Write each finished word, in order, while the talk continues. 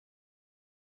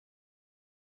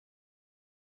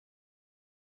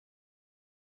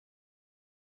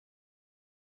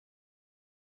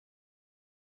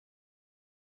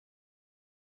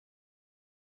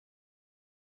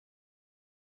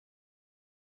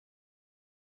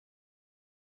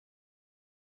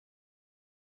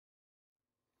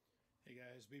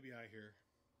guys, BBI here.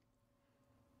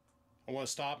 I want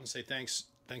to stop and say thanks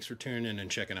for tuning in and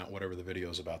checking out whatever the video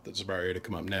is about that's about ready to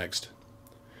come up next.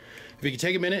 If you could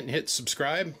take a minute and hit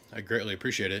subscribe, I'd greatly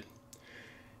appreciate it.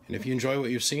 And if you enjoy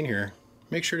what you've seen here,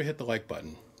 make sure to hit the like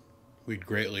button. We'd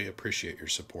greatly appreciate your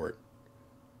support.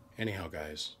 Anyhow,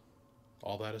 guys,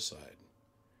 all that aside,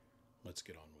 let's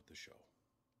get on with the show.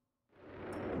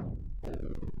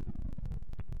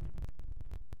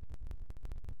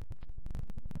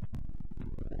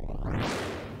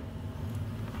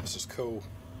 This is cool.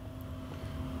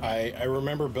 I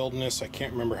remember building this. I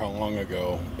can't remember how long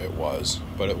ago it was,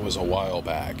 but it was a while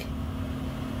back.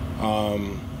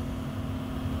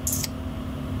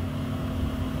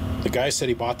 The guy said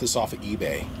he bought this off of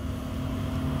eBay.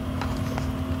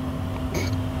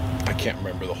 I can't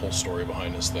remember the whole story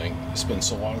behind this thing. It's been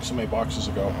so long, so many boxes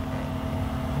ago.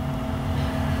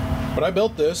 But I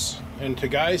built this, and to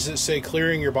guys that say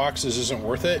clearing your boxes isn't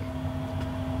worth it,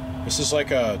 this is like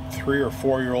a 3 or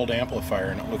 4 year old amplifier,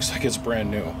 and it looks like it's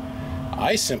brand new.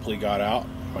 I simply got out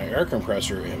my air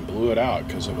compressor and blew it out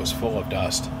because it was full of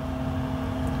dust.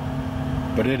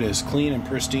 But it is clean and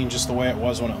pristine just the way it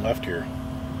was when it left here.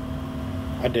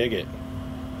 I dig it.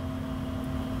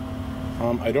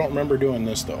 I don't remember doing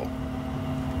this though.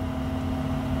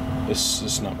 This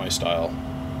is not my style.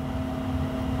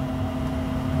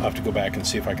 I'll have to go back and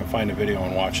see if I can find a video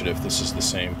and watch it if this is the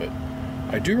same, but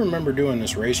I do remember doing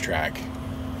this racetrack.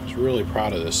 I was really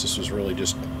proud of this. This was really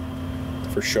just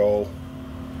for show.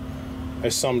 I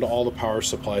summed all the power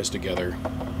supplies together.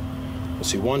 Let's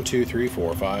see, 1, 2, 3,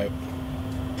 4, 5.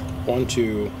 1,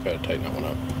 2, gotta tighten that one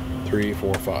up. 3,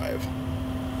 4, 5.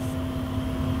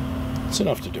 It's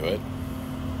enough to do it.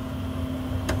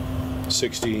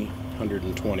 60,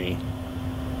 120.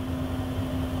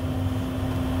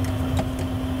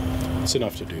 It's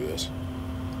enough to do this.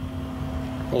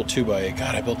 Little 2x8.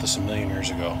 God, I built this a million years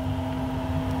ago.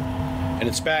 And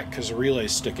it's back because the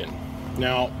relay's sticking.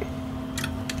 Now,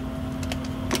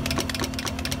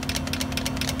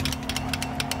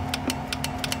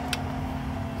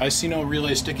 I see no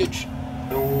relay stickage.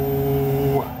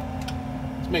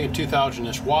 It's making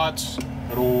 2,000-ish watts.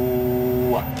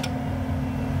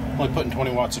 Only putting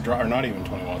 20 watts of drive, or not even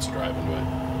 20 watts of drive into it.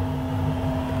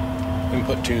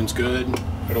 Input tune's good.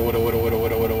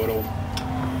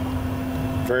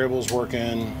 Variable's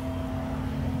working.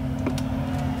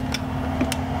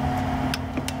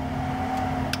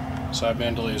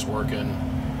 Sideband delay is working.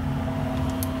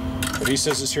 But he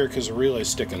says it's here because the relay's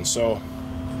sticking. So,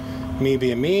 me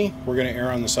being me, we're going to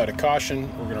err on the side of caution.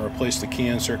 We're going to replace the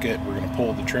key-in circuit. We're going to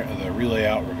pull the relay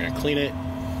out. We're going to clean it.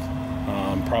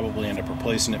 Probably end up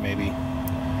replacing it maybe.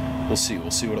 We'll see.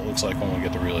 We'll see what it looks like when we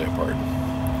get the relay apart.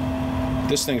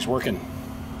 This thing's working.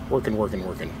 Working.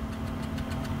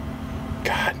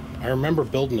 God, I remember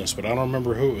building this, but I don't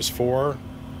remember who it was for.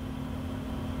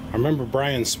 I remember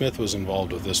Brian Smith was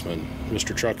involved with this one.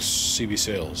 Mr. Truck's CB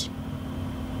Sales.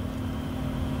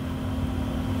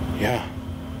 Yeah.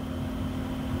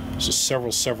 This is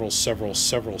several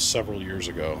years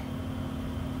ago.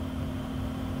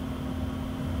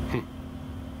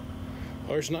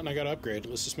 Well, there's nothing I got to upgrade.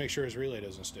 Let's just make sure his relay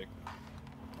doesn't stick.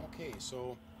 Okay,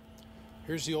 so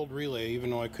here's the old relay. Even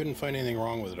though I couldn't find anything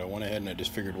wrong with it, I went ahead and I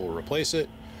just figured we'll replace it.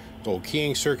 The old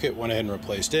keying circuit, went ahead and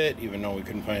replaced it, even though we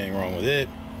couldn't find anything wrong with it.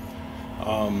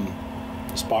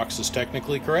 This box is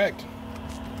technically correct.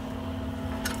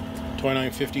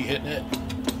 2950 hitting it.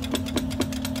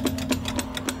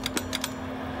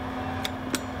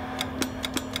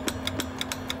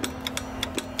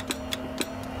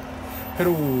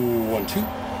 Hello, 1, 2.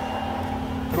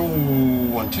 Hello,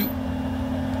 1, 2.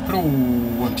 Hello,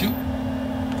 1, 2.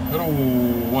 Hello,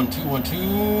 1, 2, 1, 2.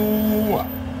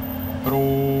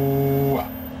 Hello.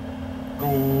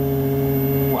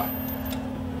 Hello.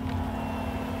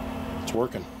 It's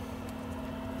working.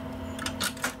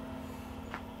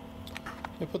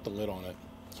 Let me put the lid on it.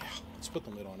 Yeah, let's put the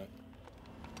lid on it.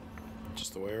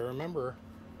 Just the way I remember.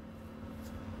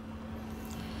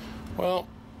 Well,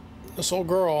 this old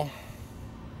girl,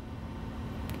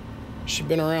 she'd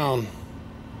been around.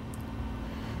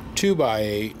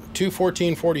 2x8, two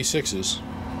 1446s.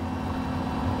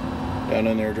 Down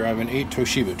in there driving 8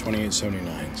 Toshiba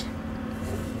 2879s.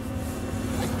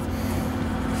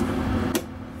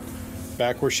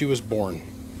 Back where she was born.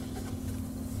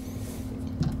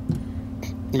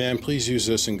 Man, please use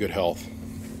this in good health.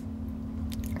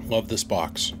 Love this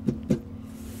box.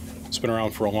 It's been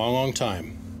around for a long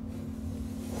time.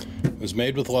 It was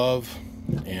made with love,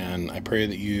 and I pray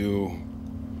that you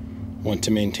want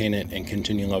to maintain it and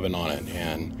continue loving on it.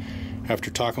 And after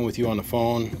talking with you on the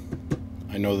phone,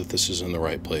 I know that this is in the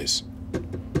right place.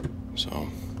 So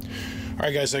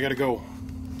Alright guys, I gotta go.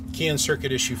 Key and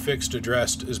circuit issue fixed,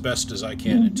 addressed as best as I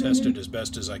can, and tested as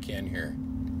best as I can here.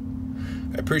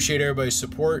 I appreciate everybody's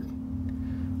support.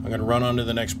 I'm going to run on to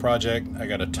the next project. I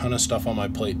got a ton of stuff on my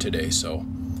plate today, so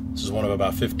this is one of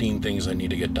about 15 things I need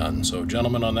to get done. So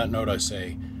gentlemen, on that note, I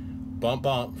say bump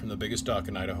bump from the biggest duck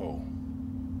in Idaho.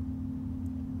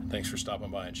 Thanks for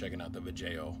stopping by and checking out the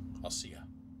video. I'll see ya.